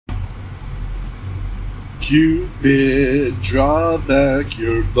Cupid, draw back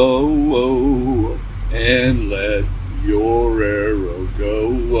your bow and let your arrow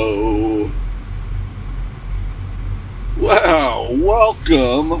go. Wow,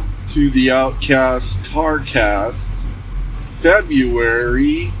 welcome to the Outcast Carcast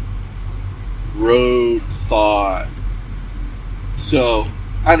February Road Thought. So,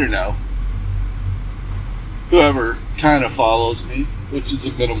 I don't know. Whoever kind of follows me, which is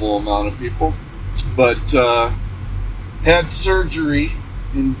a minimal amount of people, but had surgery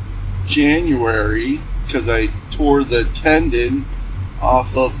in January because I tore the tendon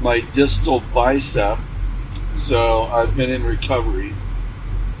off of my distal bicep. So I've been in recovery,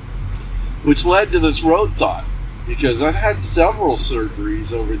 which led to this road thought, because I've had several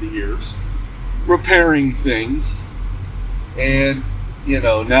surgeries over the years, repairing things, and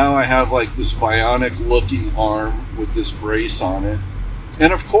now I have like this bionic looking arm with this brace on it.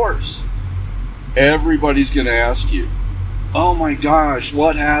 And of course, everybody's going to ask you, oh my gosh,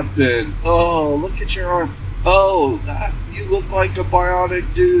 what happened? Oh, look at your arm. Oh, you look like a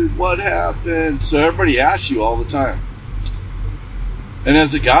bionic dude. What happened? So everybody asks you all the time. And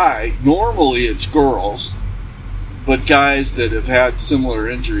as a guy, normally it's girls, but guys that have had similar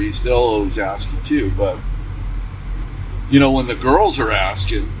injuries, they'll always ask you too. But when the girls are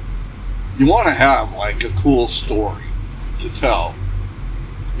asking, you want to have like a cool story to tell.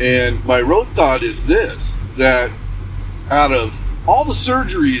 And my road thought is this, that out of all the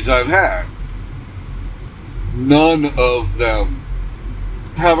surgeries I've had, none of them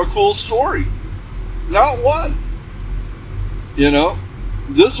have a cool story. Not one.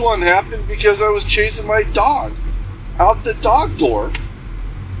 This one happened because I was chasing my dog out the dog door,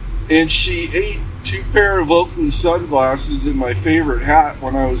 and she ate 2 pair of Oakley sunglasses and my favorite hat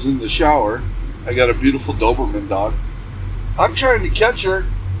when I was in the shower. I got a beautiful Doberman dog. I'm trying to catch her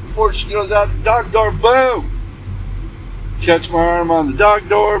before she goes out the dog door. Boom! Catch my arm on the dog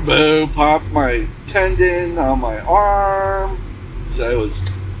door. Boom! Pop my tendon on my arm. So I was,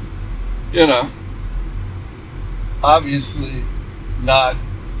 obviously not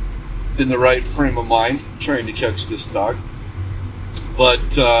in the right frame of mind trying to catch this dog.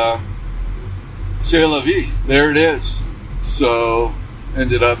 But, c'est la vie. There it is. So,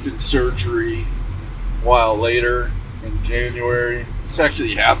 ended up in surgery a while later in January. This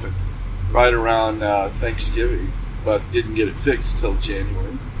actually happened right around Thanksgiving, but didn't get it fixed till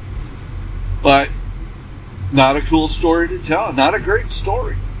January. But not a cool story to tell. Not a great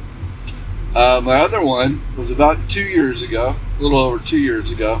story. My other one was about 2 years ago, a little over 2 years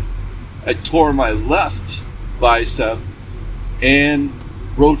ago. I tore my left bicep and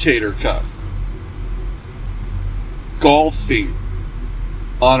rotator cuff golfing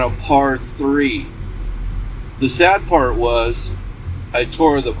on a par 3. The sad part was I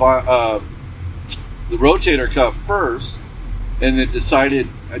tore the rotator cuff first, and then decided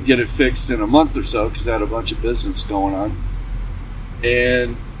I'd get it fixed in a month or so because I had a bunch of business going on.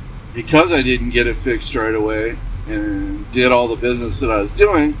 And because I didn't get it fixed right away and did all the business that I was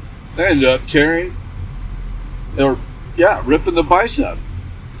doing, I ended up ripping the bicep.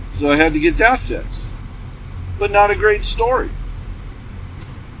 So I had to get that fixed. But not a great story.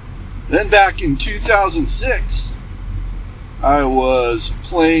 Then back in 2006, I was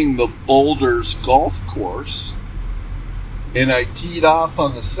playing the Boulders golf course, and I teed off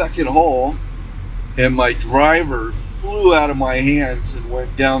on the second hole, and my driver flew out of my hands and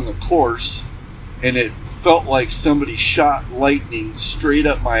went down the course, and it felt like somebody shot lightning straight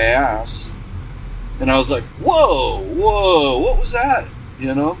up my ass. And I was like, whoa, what was that?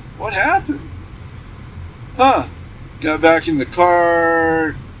 What happened? Got back in the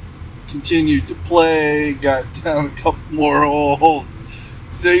car, continued to play, got down a couple more holes.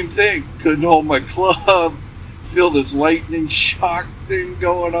 Same thing, couldn't hold my club, feel this lightning shock thing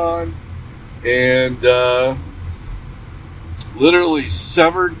going on, and literally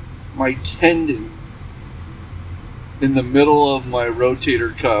severed my tendon in the middle of my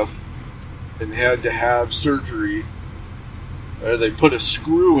rotator cuff and had to have surgery. They put a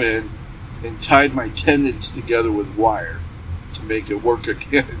screw in and tied my tendons together with wire to make it work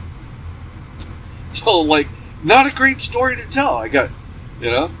again. So, not a great story to tell. I got,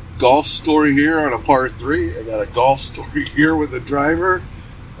 golf story here on a par 3. I got a golf story here with a driver.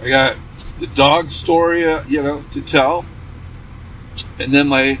 I got the dog story, to tell. And then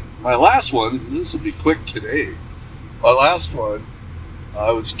my last one, this will be quick today. My last one,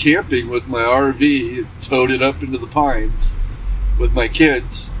 I was camping with my RV, towed it up into the pines with my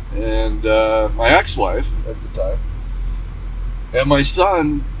kids and my ex-wife at the time. And my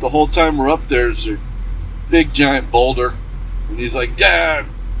son, the whole time we're up there, is a big giant boulder. And he's like, Dad,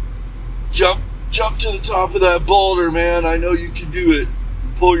 jump jump to the top of that boulder, man. I know you can do it.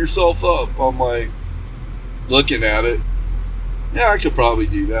 Pull yourself up. I'm like, looking at it. Yeah, I could probably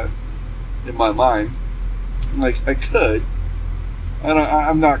do that in my mind. I'm like, I could.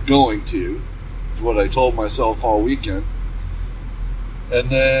 I'm not going to. Is what I told myself all weekend. And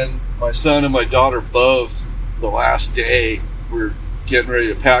then my son and my daughter both, the last day, we're getting ready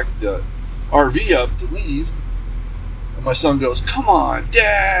to pack the RV up to leave. And my son goes, come on,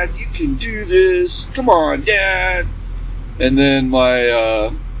 Dad, you can do this. Come on, Dad. And then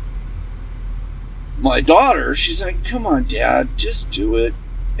my daughter, she's like, come on, Dad, just do it.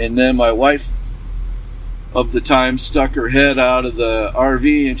 And then my wife of the time stuck her head out of the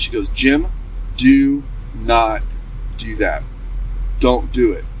RV and she goes, Jim, do not do that. Don't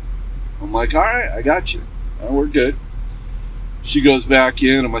do it. I'm like, all right, I got you. Oh, we're good. She goes back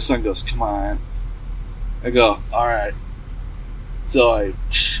in and my son goes, come on. I go, all right. So I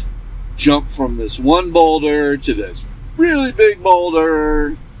jump from this one boulder to this really big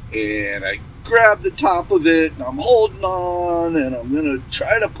boulder and I grab the top of it and I'm holding on and I'm going to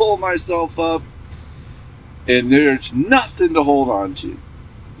try to pull myself up and there's nothing to hold on to.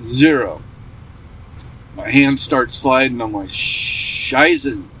 Zero. My hands start sliding. I'm like,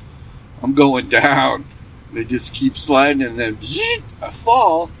 shizen. I'm going down. They just keep sliding and then I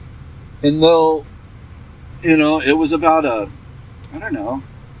fall. And though, it was about it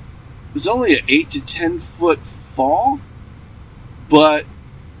was only an 8 to 10 foot fall, but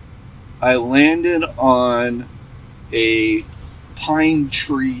I landed on a pine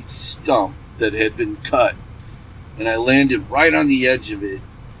tree stump that had been cut. And I landed right on the edge of it.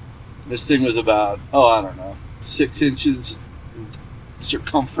 This thing was about, 6 inches in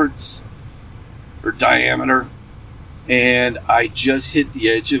circumference or diameter. And I just hit the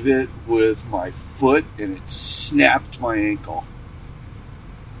edge of it with my foot and it snapped my ankle.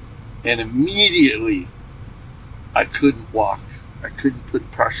 And immediately I couldn't walk. I couldn't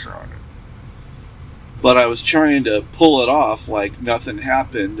put pressure on it. But I was trying to pull it off like nothing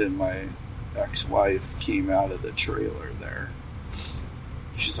happened, and my ex-wife came out of the trailer there.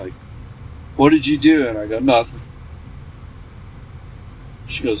 She's like, what did you do? And I go, nothing.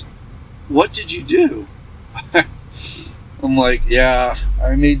 She goes, what did you do? I'm like, yeah,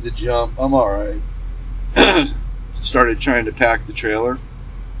 I made the jump. I'm all right. Started trying to pack the trailer.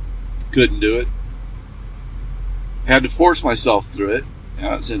 Couldn't do it. Had to force myself through it.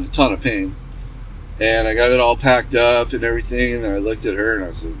 I was in a ton of pain. And I got it all packed up and everything. And then I looked at her and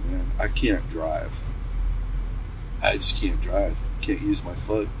I said, man, I can't drive. I just can't drive. Can't use my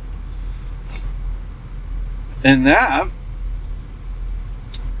foot. And that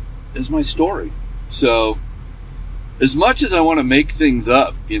is my story. So, as much as I want to make things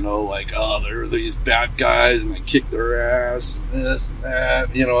up, like, there are these bad guys and I kick their ass and this and that.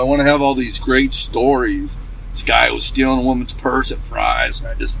 I want to have all these great stories. This guy was stealing a woman's purse at Fry's and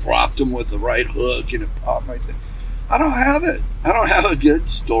I just dropped him with the right hook and it popped my thing. I don't have it. I don't have a good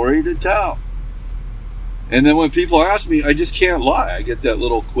story to tell. And then when people ask me, I just can't lie. I get that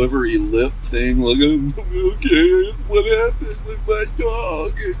little quivery lip thing. Look at him. Okay, what happened with my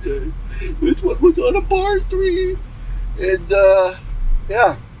dog? And this one was on a bar 3. And, the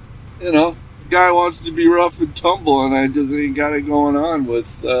guy wants to be rough and tumble, and I just ain't got it going on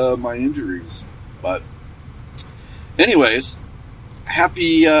with my injuries. But, anyways,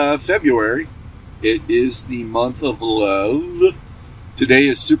 happy February. It is the month of love. Today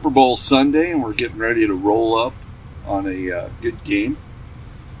is Super Bowl Sunday, and we're getting ready to roll up on a good game.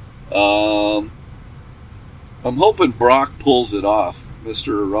 I'm hoping Brock pulls it off,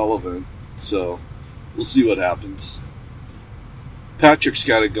 Mr. Irrelevant. So, we'll see what happens. Patrick's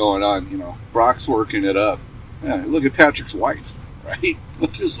got it going on, Brock's working it up. Yeah, look at Patrick's wife, right?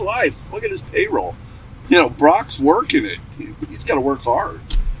 Look at his life. Look at his payroll. Brock's working it. He's got to work hard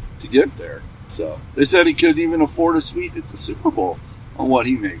to get there. So, they said he couldn't even afford a suite at the Super Bowl on what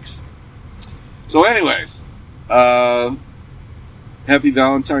he makes. So, anyways, happy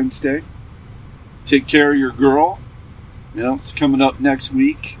Valentine's Day. Take care of your girl. It's coming up next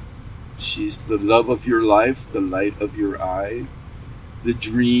week. She's the love of your life, the light of your eye, the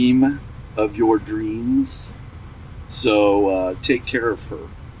dream of your dreams. So take care of her,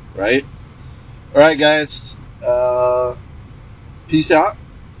 right? All right, guys. Peace out.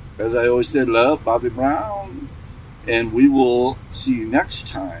 As I always said, love, Bobby Brown. And we will see you next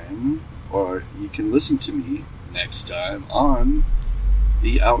time, or you can listen to me next time on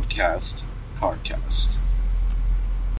the Outcast Carcast.